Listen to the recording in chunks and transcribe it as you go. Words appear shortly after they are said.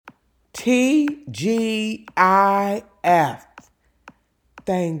TGIF.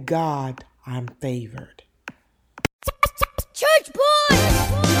 Thank God I'm favored. Church boy!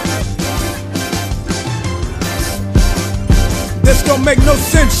 This don't make no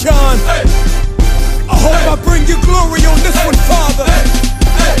sense, Sean. Hey. I hope I bring you glory on this one, Father.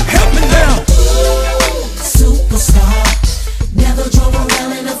 Help me now. Superstar, never drove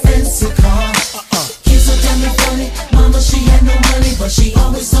around in a fancy car. Kids looked at me funny, mama she had no money, but she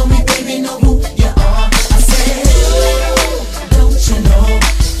always told me, baby, know who you are. I said, don't you know,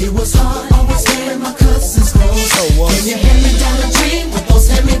 it was hard, always wearing my cousin's clothes. Can you hand me down a dream with those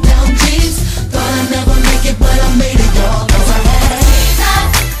hand me down jeans? Thought I'd never make it, but I made it, y'all. Cause I had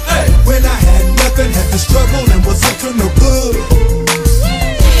Jesus. When I had nothing, had to struggle and was up to no good.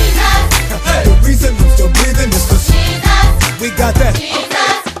 The reason I'm still breathing is cause we got that.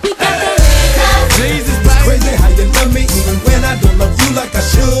 Jesus, it's crazy how you love me even when I don't love you like I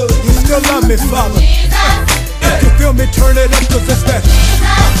should. You still love me, Father. If you feel me, turn it up cause it's that.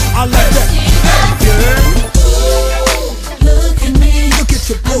 I like that. Yeah. Look at me. Look at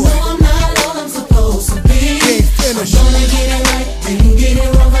your boy. I know I'm not all I'm supposed to be. He ain't finished. I'm gonna get it right, didn't get it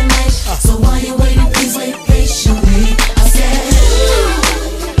overnight. So while you're waiting, please wait patiently. I said,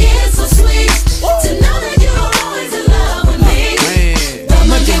 it's so sweet to know that you're always in love with me. Thought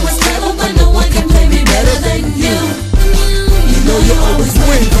my game was clever, but no one can play me better than you. You know you always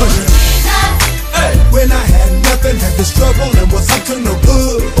win. When I had nothing, had to struggle and was up to no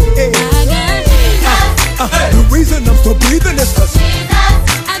good. The reason I'm still breathing is cause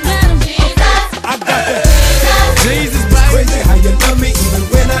I got that. Jesus, it's crazy how you love me even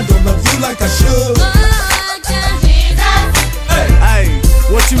when I don't love you like I should. Hey,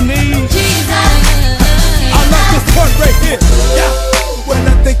 what you need? I love this part right here. Yeah. When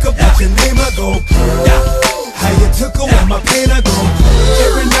I think about your name, I go. Yeah. How you took away my pain, I go.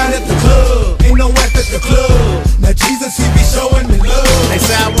 Every night at the club, ain't no act at the club. Now Jesus, he be showing me love. They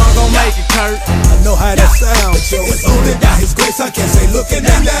say I wasn't gonna make it, Kurt. I know how that sounds. But yo, it's only by his grace I can't say looking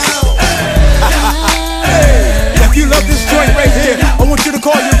him down. Hey, if you love this joint right here, I want you to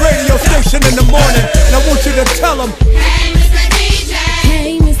call your radio station in the morning, and I want you to tell them, Hey, Mr. DJ.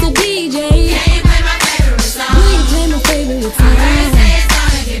 Hey, Mr. DJ. Can you play my favorite song? Will you play my favorite I heard song? say it's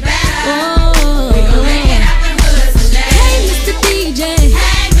gonna get better. Oh. We gon' make it out the hood today. Hey, Mr. DJ.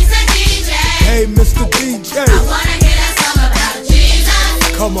 Hey, Mr. DJ. hey, Mr. DJ. I wanna hear that song about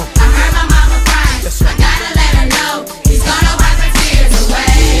Jesus. Come on. I heard my mama crying. I gotta let her know he's gonna wipe her tears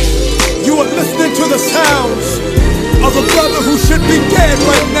away. You are listening to the sounds of a brother who should be dead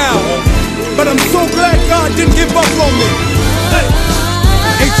right now. But I'm so glad God didn't give up on me.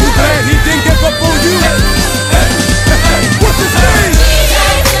 Ain't you glad he didn't give up on you? What's his name?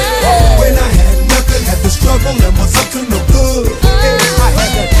 When I had nothing, had to struggle and was up to no good. I had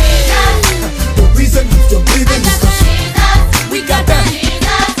that. The reason I'm still breathing is cause we got that.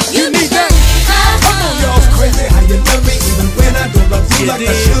 You need that. Come on, y'all. It's crazy how you love me even when I don't love you like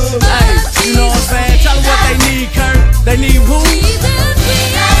I should. Hey, you know what I'm saying? Tell them what they need, Kurt. They need who?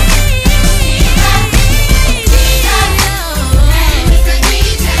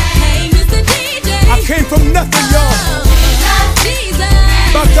 I came from nothing, y'all.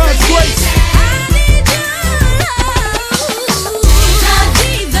 By God's grace.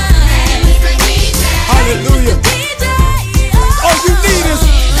 Hallelujah. All you need is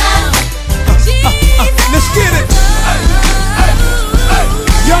let's get it.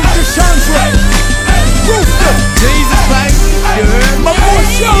 Young Deshandra, Rooster, Jesus, baby. You heard me? my boy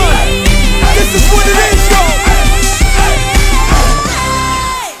Sean. This is what it is, y'all.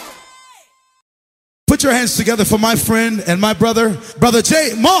 Put your hands together for my friend and my brother, Brother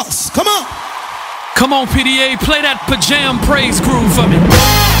Jay Moss. Come on. Come on, PDA, play that pajam praise groove for me.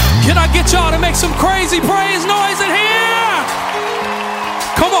 Can I get y'all to make some crazy praise noise in here?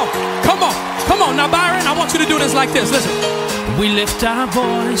 Come on, come on, come on. Now, Byron, I want you to do this like this. Listen. We lift our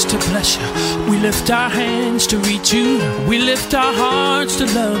voice to bless you. We lift our hands to reach you. We lift our hearts to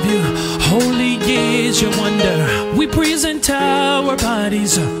love you. Holy is your wonder. We present our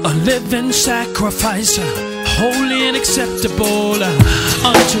bodies a living sacrifice, holy and acceptable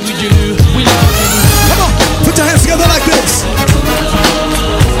unto you. We love you. Come on. Put your hands together like this.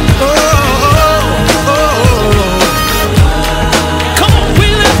 Oh, oh, oh. Come on, we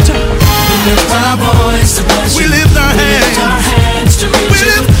lift her. We lift our voice to bless We you. lift our We lift our hands. hands to reach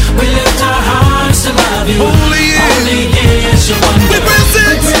you. We lift our hearts to love you. Holy is your wonder. We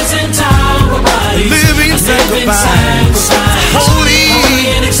present our bodies living a sacrifice,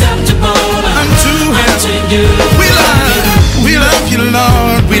 holy and acceptable unto you. We love you,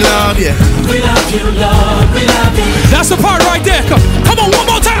 Lord. We love you. We love you, Lord. We love you. That's the part right there. Come on,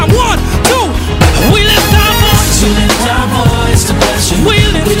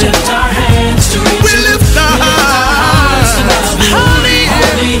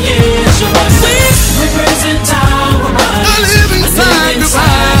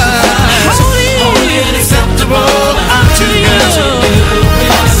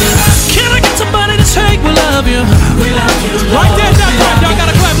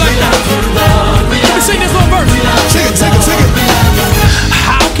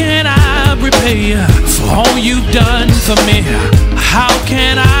 repay for all you've done for me. How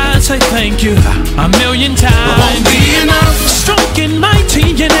can I say thank you a million times? Won't be enough. Stroking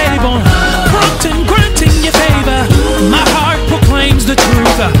mighty and able, prompt and granting your favor. My heart proclaims the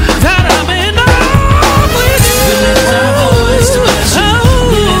truth that I'm in love with you. We lift our voice to bless you.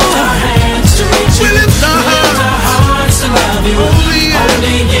 We lift our hands to reach you. We lift our hearts to love you. Only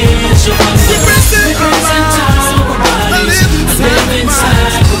is your wonder. We present time of bodies, a living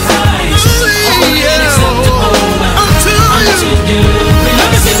sacrifice. Holy and acceptable unto you. Let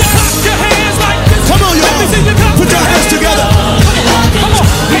me see you clap your hands like this. Come on, y'all. Let me see you clap. Put your hands together. Come on.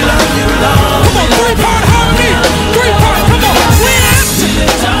 We love you, Lord. Come on, three-part harmony. Three-part, come on. We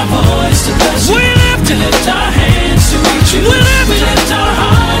lift our voice to bless you. We lift our hands to reach you. We lift our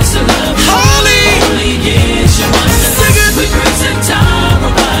hearts to love you. Holy. Holy is your wonder. Sing it. We present our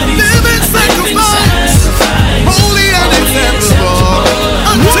bodies, Living sacrifice. Holy and acceptable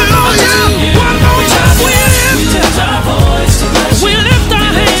unto you. One more time, we lift our voice to bless you. We lift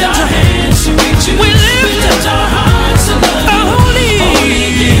our hands to reach you. We lift our hearts to love you. Holy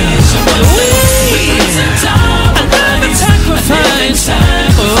is your wonder. We present our bodies, sacrifice.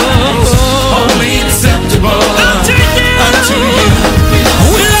 holy and acceptable unto you.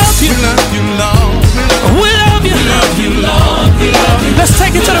 We love you. We love you, Lord. We love you. Love you, Lord. We love you. Let's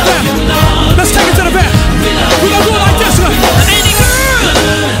take it to the back. Let's take it to the back. We're gonna do it like this. Ain't he good?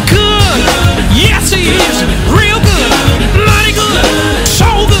 Good. Yes, he is. Real good. Mighty good. So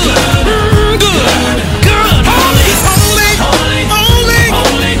good. Good. Good. Holy.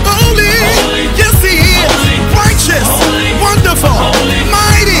 Holy. Yes, he is. Righteous. Wonderful.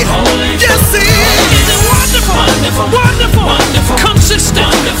 Mighty. Yes, he is. Wonderful.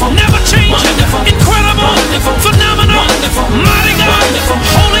 Consistent. Never changing. Incredible. Phenomenal. Mighty God.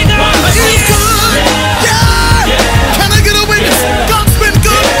 Holy God. He's good. Yeah. Can I get a witness? God's been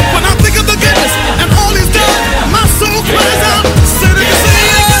good. When I think of the goodness and all he's done, my soul cries out. Say it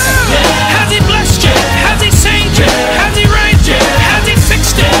again. Has he blessed you? Has he saved you? Has he raised you? Has he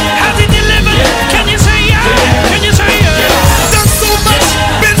fixed it? Has he delivered? Can you say yeah? Can you say yeah? Done so much,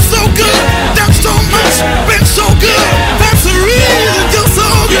 been so good. Done so much, been so good. That's the reason you're so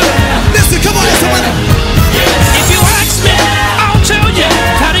good. Listen, come on, somebody. If you ask me, I'll tell you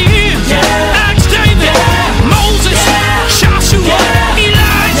that he is. Ask David, Moses, Joshua,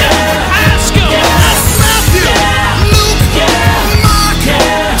 Elijah. Ask him. Matthew, Luke, Mark,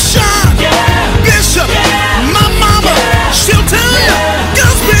 John, Bishop, my mama, she'll tell you,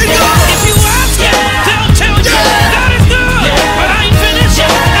 God's been good. If you ask him, they'll tell you that is good. But I ain't finished.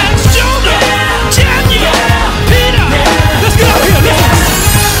 Ask Jonah, Daniel, Peter. Let's get up here.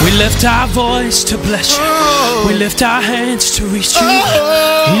 Listen. We lift our voice to bless you. We lift our hands to reach you.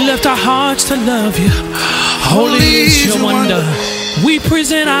 We lift our hearts to love you. Holy is your wonder. We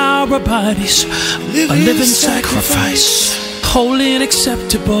present our bodies, a living sacrifice, holy and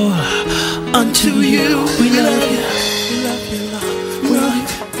acceptable unto you. We love you. We love you.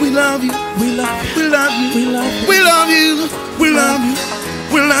 We love you. We love you. We love you. We love you. We love you.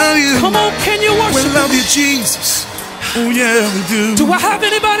 We love you. Come on, can you We worship? love you, Jesus. Oh yeah, we do. Do I have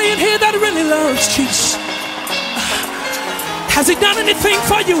anybody in here that really loves Jesus? Has he done anything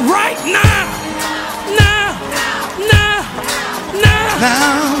for you right now? Now.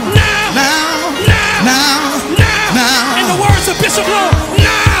 In the words of Bishop Lord,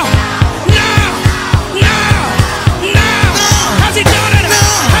 now. Has he done it?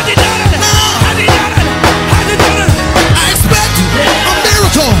 Has he done it? Has he done it? Has he done it? I expect a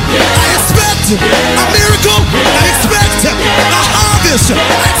miracle. I expect a miracle. I expect a harvest.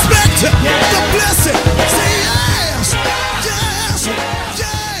 I expect the blessing. Say yes. Yes.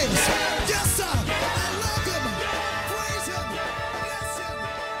 Yes. Yes, sir. I love him. Praise him. Bless him.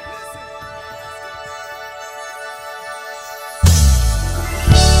 Listen.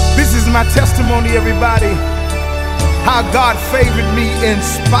 This is my testimony, everybody. How God favored me in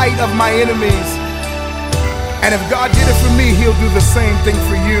spite of my enemies. And if God did it for me, he'll do the same thing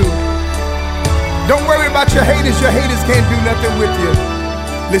for you. Don't worry about your haters. Your haters can't do nothing with you.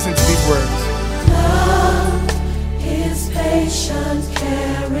 Listen to these words. Love is patient,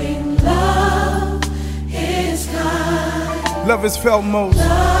 caring. Love is kind. Love is felt most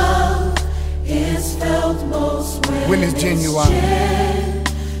Love is felt most when it's genuine.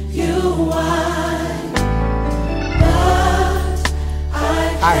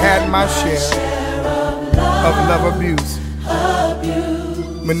 I had my share of love abuse,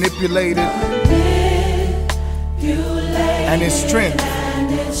 manipulated, and its strength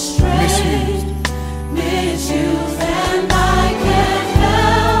misused.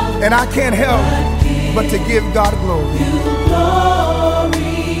 And I can't help but to give God glory.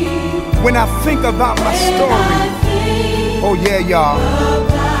 When I think about my story, oh yeah, y'all,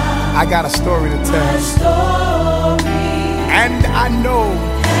 I got a story to tell. And I know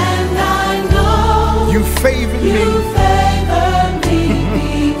you favored me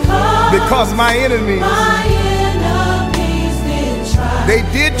because my enemies, they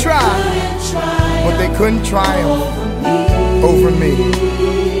did try, but they couldn't triumph over me.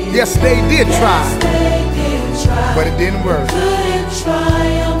 Yes, they did try, but it didn't work.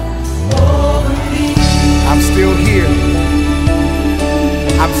 I'm still here.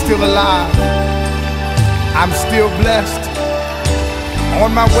 I'm still alive. I'm still blessed.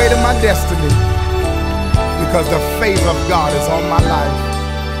 On my way to my destiny because the favor of God is on my life.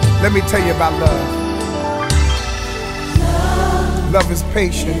 Let me tell you about love. Love is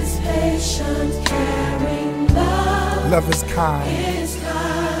patient. Love is kind.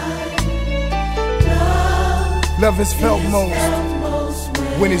 Love is felt most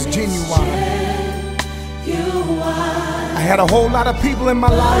when it's genuine. I had a whole lot of people in my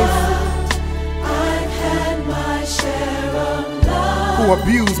life who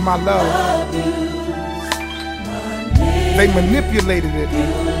abused my love. They manipulated it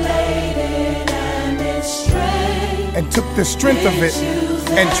and took the strength of it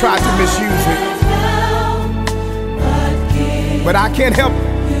and tried to misuse it. But I can't help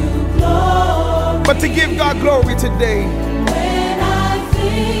but to give God glory today.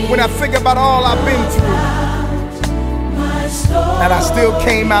 When I think about all I've been through, and I still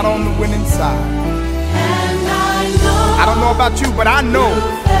came out on the winning side. I don't know about you, but I know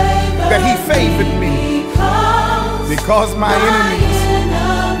that He favored me because my enemies,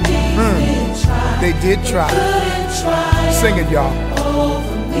 they did try. Sing it, y'all.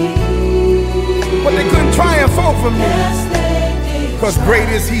 But they couldn't triumph over me because great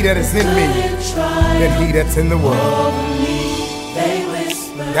is He that is in me than he that's in the world.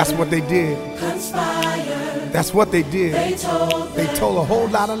 That's what they did. That's what they did. They told a whole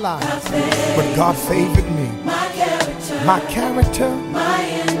lot of lies. But God favored me. My character,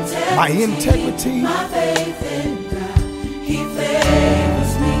 my integrity.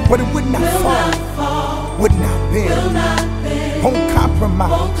 But it would not fall, would not bend, won't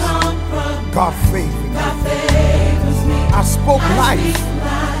compromise. God favored me. I spoke life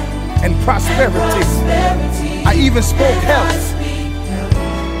and prosperity. I even spoke health.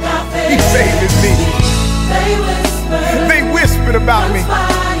 He favored me. They whispered about me.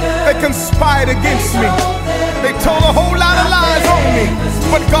 They conspired against me. They told a whole lot of lies on me.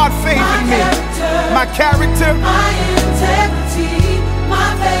 But God favored me. My character,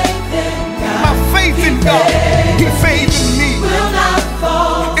 my faith in God, He favored me.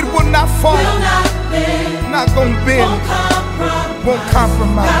 It will not fall, not gonna bend, won't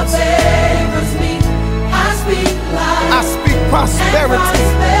compromise. I speak prosperity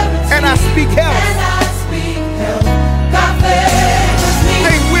and I speak health.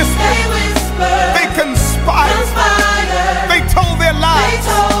 They whispered, they conspired, they told their lies.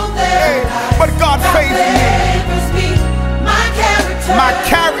 Hey, but God favored me. My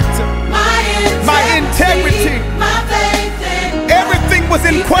character, my integrity, everything was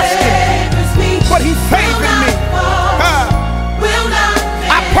in question, but He favored me.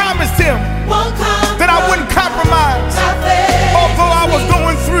 I promised Him that I wouldn't compromise, although I was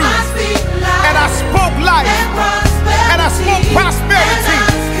going through. And I spoke life, and I spoke prosperity,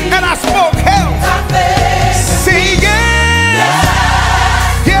 and I spoke health. Say yes,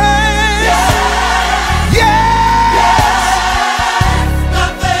 yes, yes.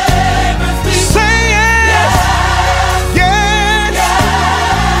 Say yes, yes.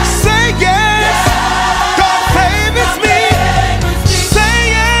 Say yes. God favors me. Say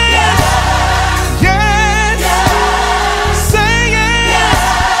yes, yes. Say yes.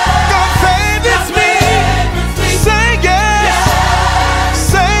 God favors me. Say yes.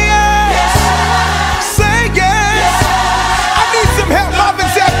 Say yes. Say yes. I need some help. Marvin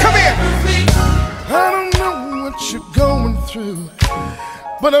said, come here. I don't know what you're going through,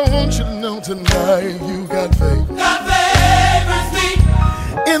 but I want you to know tonight you got faith. God favors me.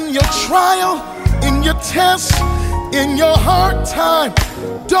 In your trial, in your test, in your hard time,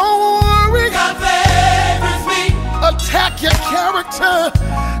 don't worry. God favors me. Attack your character,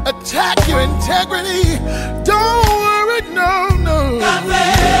 attack your integrity. Don't worry, no, no. God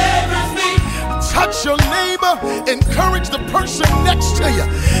favors me. Touch your neighbor, encourage the person next to you.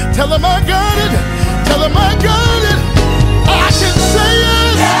 Tell them I got it, tell them I got it. I can say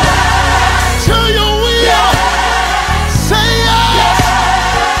it to your will. Say yes,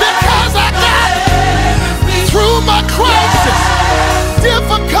 because I got it. Through my crisis,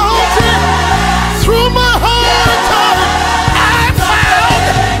 difficulty, through my hard time, I found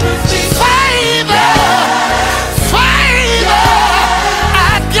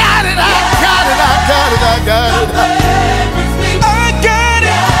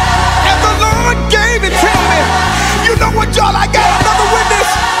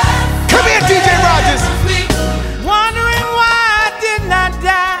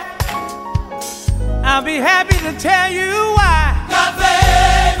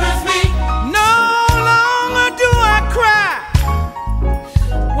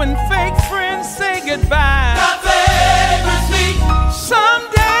when fake friends say goodbye. God favors me. Some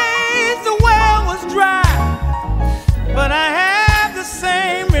days the well was dry, but I have the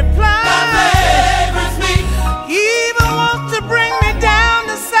same reply. God favors me. He even wants to bring me down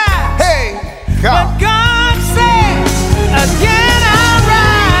to size. Hey, But God. God says, again I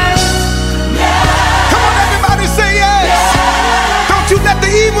rise. Come on, everybody say yes. Don't you let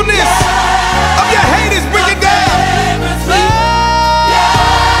the evilness of your haters bring you down.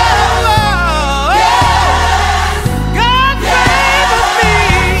 God favors me.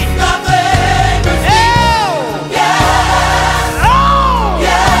 God favors me.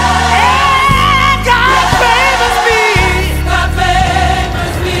 God favors me. God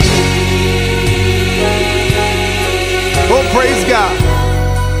favors me. Oh, praise God.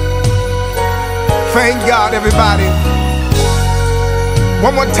 Thank God, everybody.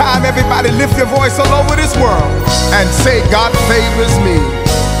 One more time, everybody, lift your voice all over this world and say, God favors me.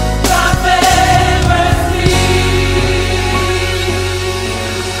 God favors me.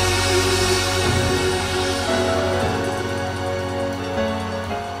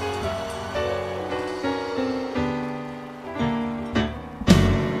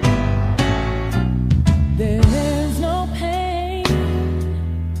 There's no pain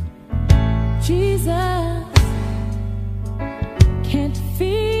Jesus can't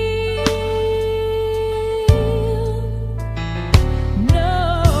feel,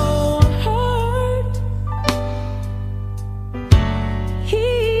 no hurt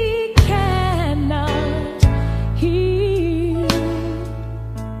he cannot heal.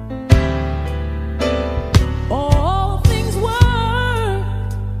 All things work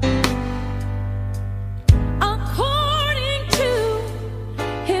according to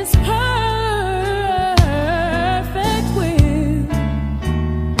his perfect will.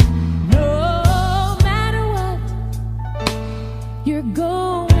 No matter what you're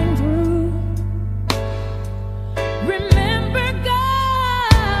going through, remember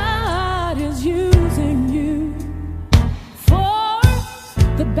God is using you, for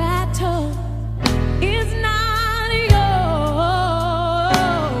the battle is not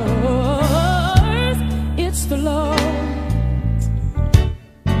yours, it's the Lord's.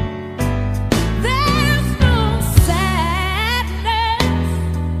 There's no sadness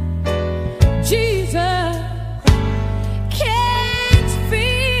Jesus can't feel,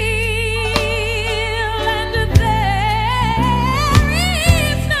 and there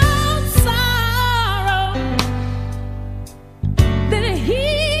is no sorrow that he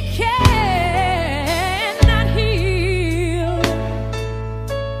cannot heal.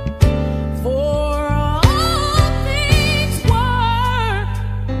 For all things work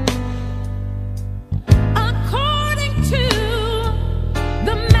according to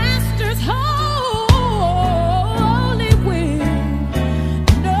the Master's holy will.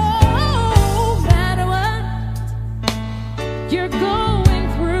 No matter what you're going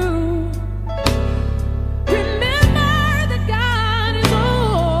through, remember that God is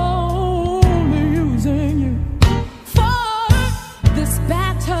only using you for this battle.